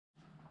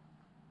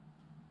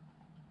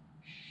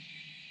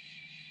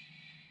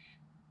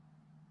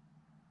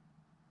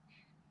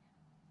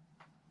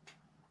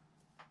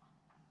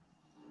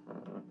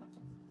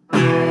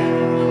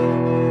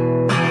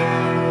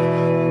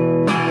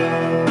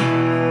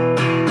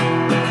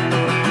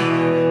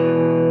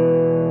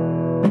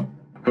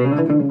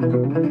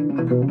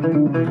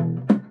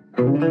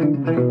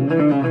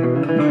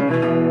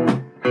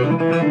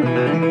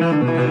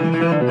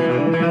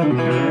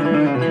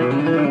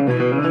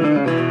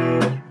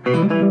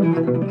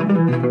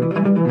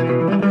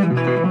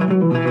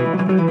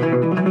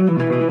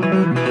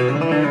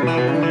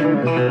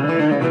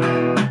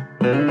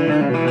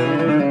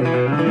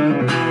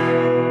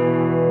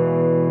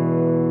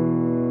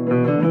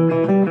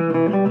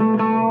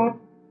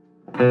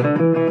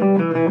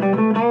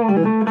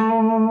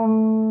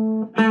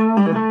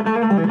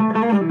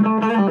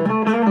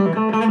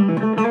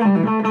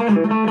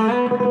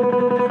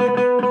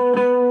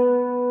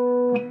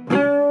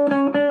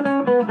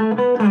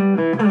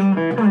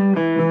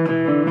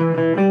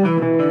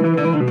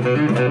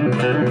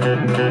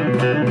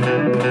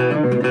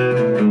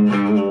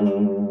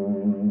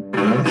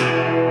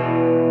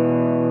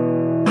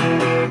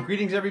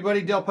Greetings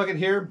everybody, Del Puckett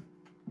here,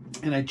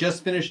 and I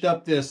just finished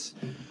up this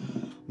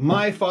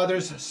My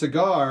Father's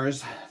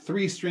Cigars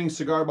 3-string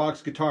cigar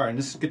box guitar. And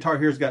this guitar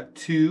here has got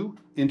 2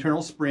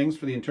 internal springs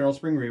for the internal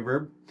spring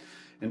reverb,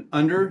 an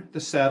under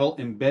the saddle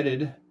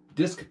embedded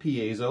disc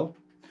piezo,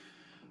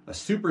 a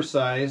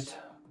supersized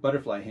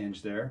butterfly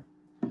hinge there,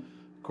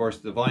 of course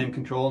the volume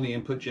control and the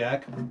input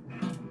jack.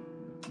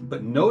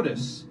 But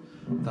notice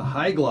the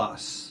high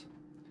gloss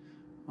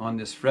on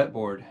this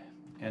fretboard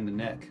and the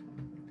neck.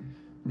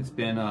 It's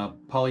been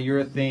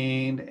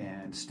polyurethane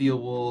and steel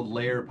wool,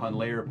 layer upon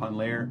layer upon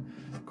layer.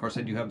 Of course,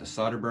 I do have the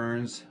solder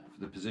burns for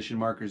the position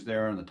markers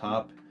there on the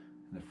top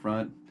and the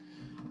front.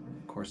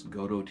 Of course, the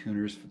gotoh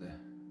tuners for the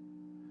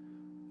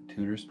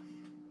tuners.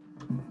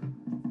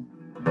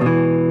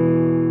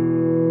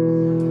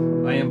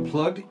 I am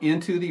plugged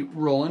into the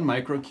Roland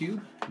Micro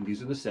Cube, and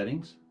these are the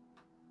settings.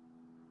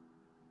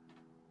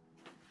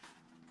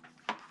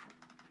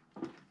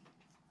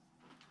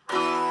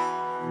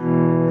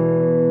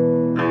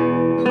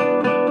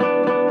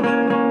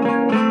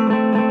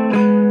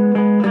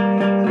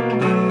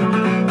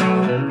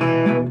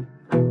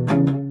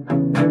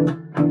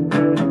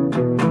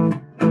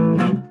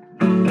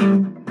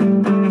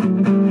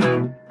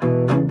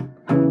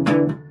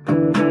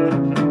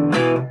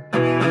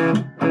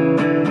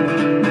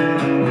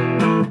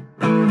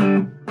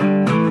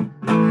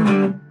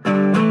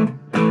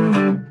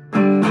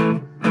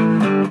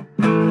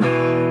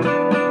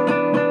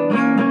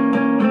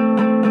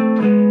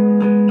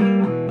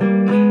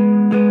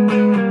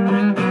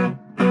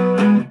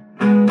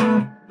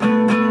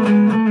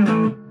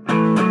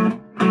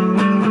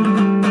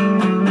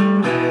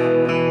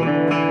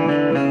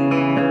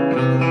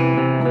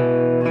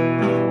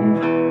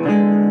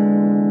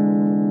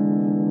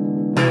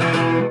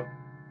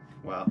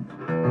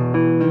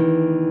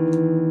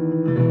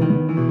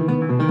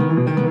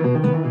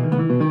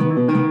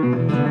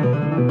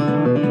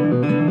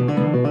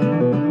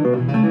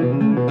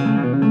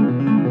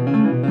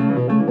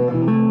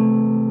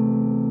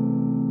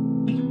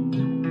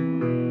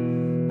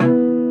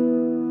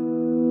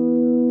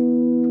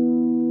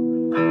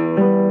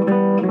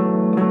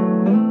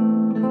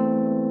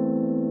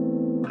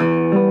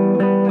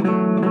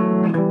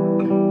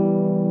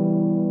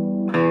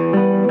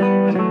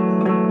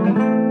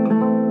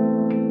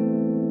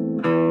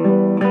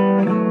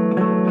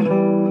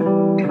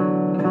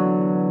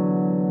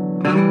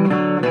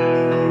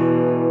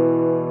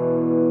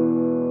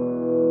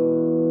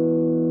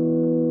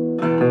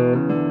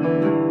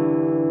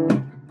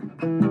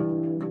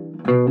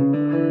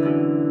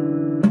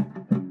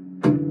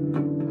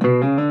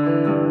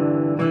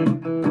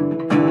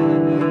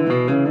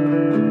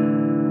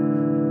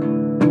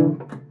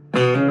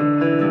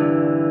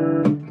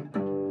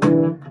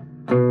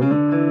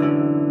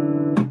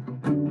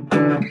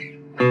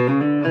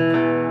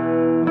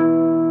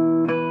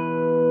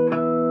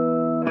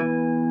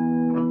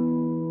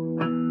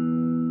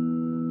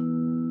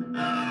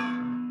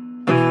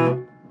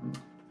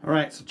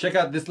 Alright, so check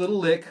out this little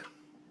lick.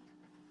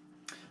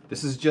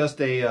 This is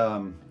just a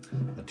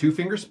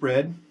 2-finger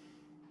spread.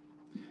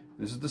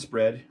 This is the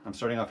spread. I'm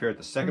starting off here at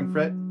the 2nd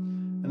fret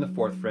and the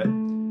 4th fret.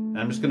 And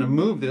I'm just going to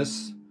move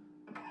this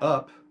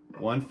up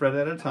 1 fret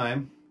at a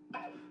time,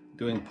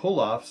 doing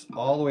pull-offs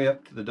all the way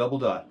up to the double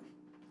dot.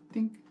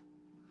 Ding.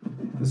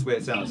 This is the way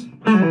it sounds. Isn't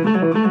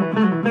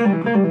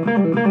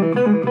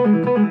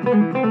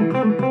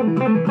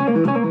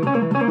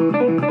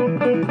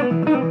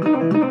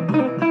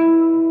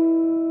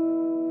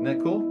that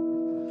cool?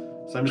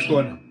 So I'm just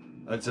going,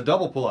 it's a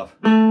double pull-off.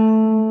 So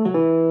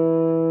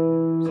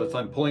it's,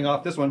 I'm pulling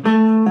off this one to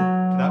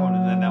that one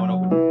and then that one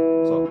open.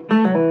 So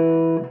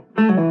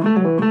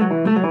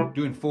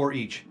doing 4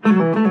 each.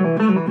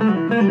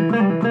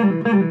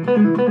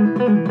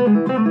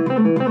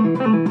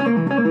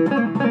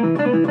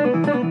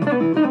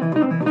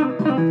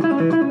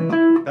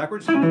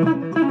 Backwards.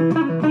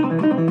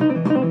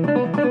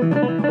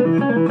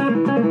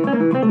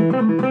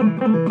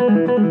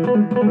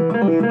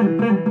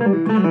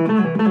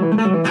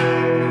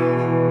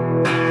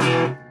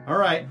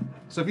 Alright,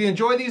 so if you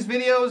enjoy these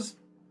videos,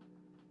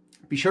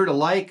 be sure to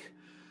like,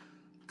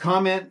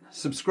 comment,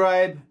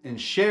 subscribe, and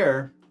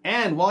share.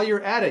 And while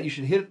you're at it, you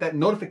should hit that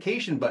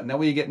notification button. That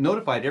way you get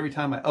notified every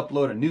time I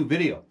upload a new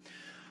video.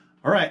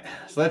 Alright,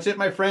 so that's it,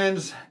 my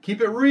friends.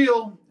 Keep it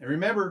real. And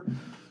remember,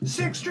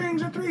 6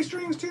 strings or 3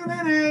 strings to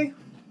an A.